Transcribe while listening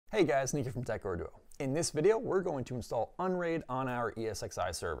Hey guys, Nick here from Tech Duo. In this video, we're going to install UNRAID on our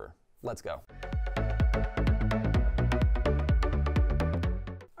ESXI server. Let's go.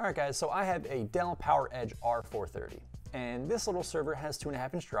 Alright guys, so I have a Dell PowerEdge R430, and this little server has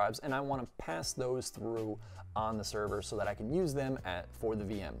 2.5-inch drives, and I want to pass those through on the server so that I can use them for the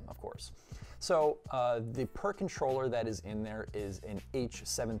VM, of course. So the per controller that is in there is an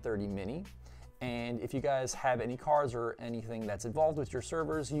H730 Mini. And if you guys have any cards or anything that's involved with your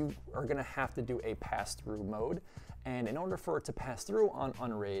servers, you are gonna have to do a pass-through mode. And in order for it to pass through on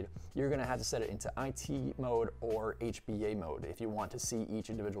UNRAID, you're gonna have to set it into IT mode or HBA mode if you want to see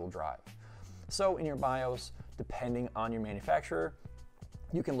each individual drive. So in your BIOS, depending on your manufacturer,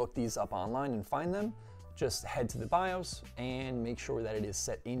 you can look these up online and find them. Just head to the BIOS and make sure that it is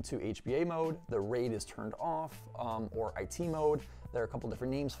set into HBA mode, the RAID is turned off, or IT mode. There are a couple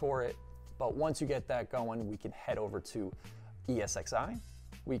different names for it. But once you get that going, we can head over to ESXI.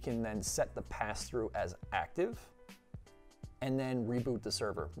 We can then set the pass-through as active and then reboot the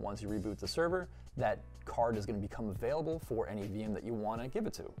server. Once you reboot the server, that card is going to become available for any VM that you want to give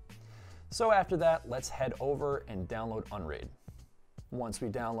it to. So after that, let's head over and download UNRAID. Once we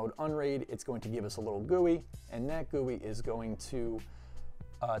download UNRAID, it's going to give us a little GUI, and that GUI is going to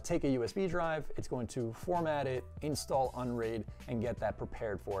take a USB drive, it's going to format it, install UNRAID, and get that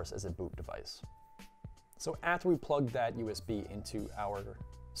prepared for us as a boot device. So after we plug that USB into our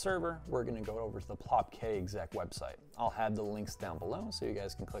server, we're going to go over to the POPKExec website. I'll have the links down below so you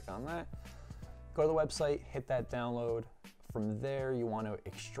guys can click on that. Go to the website, hit that download. From there, you want to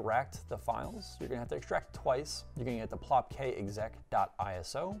extract the files. You're going to have to extract twice. You're going to get the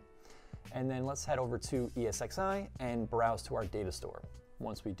POPKExec.iso. And then let's head over to ESXI and browse to our data store.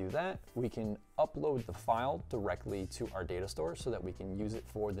 Once we do that, we can upload the file directly to our data store so that we can use it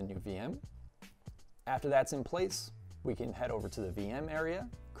for the new VM. After that's in place, we can head over to the VM area,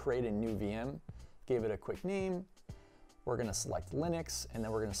 create a new VM, give it a quick name. We're going to select Linux, and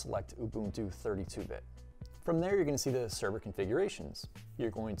then we're going to select Ubuntu 32-bit. From there, you're going to see the server configurations. You're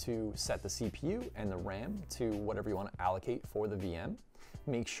going to set the CPU and the RAM to whatever you want to allocate for the VM.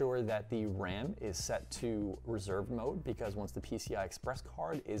 Make sure that the RAM is set to reserved mode, because once the PCI Express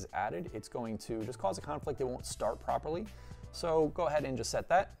card is added, it's going to just cause a conflict. It won't start properly. So go ahead and just set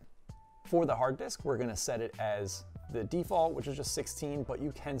that. For the hard disk, we're going to set it as the default, which is just 16, but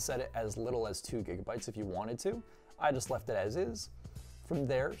you can set it as little as 2 GB if you wanted to. I just left it as is. From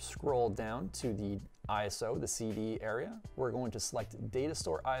there, scroll down to the ISO, the CD area. We're going to select Data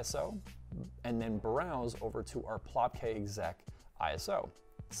Store ISO and then browse over to our POPKExec ISO.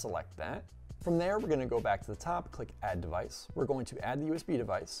 Select that. From there, we're going to go back to the top, click Add Device. We're going to add the USB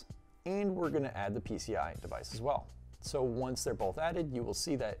device, and we're going to add the PCI device as well. So once they're both added, you will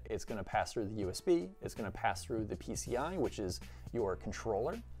see that it's going to pass through the USB, it's going to pass through the PCI, which is your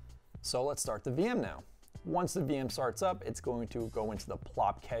controller. So let's start the VM now. Once the VM starts up, it's going to go into the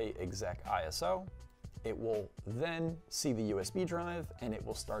POPKExec ISO. It will then see the USB drive, and it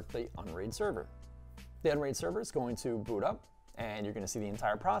will start the UNRAID server. The UNRAID server is going to boot up, and you're going to see the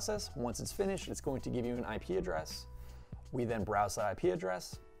entire process. Once it's finished, it's going to give you an IP address. We then browse that IP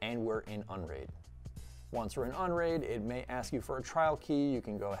address, and we're in UNRAID. Once we're in UNRAID, it may ask you for a trial key. You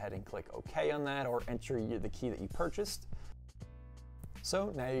can go ahead and click OK on that, or enter the key that you purchased.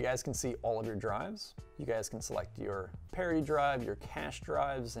 So now you guys can see all of your drives. You guys can select your parity drive, your cache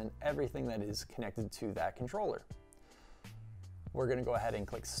drives, and everything that is connected to that controller. We're going to go ahead and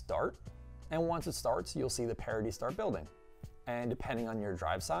click Start. And once it starts, you'll see the parity start building. And depending on your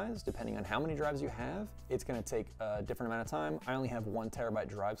drive size, depending on how many drives you have, it's going to take a different amount of time. I only have 1 TB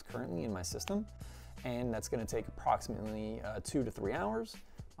drives currently in my system, and that's going to take approximately 2 to 3 hours.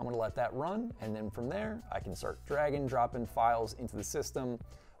 I'm going to let that run, and then from there, I can start dragging, dropping files into the system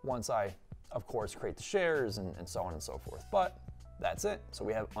once I, of course, create the shares and so on and so forth. But that's it. So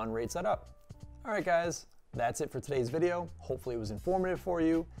we have UNRAID set up. All right, guys, that's it for today's video. Hopefully it was informative for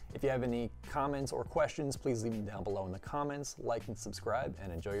you. If you have any comments or questions, please leave them down below in the comments. Like and subscribe,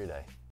 and enjoy your day.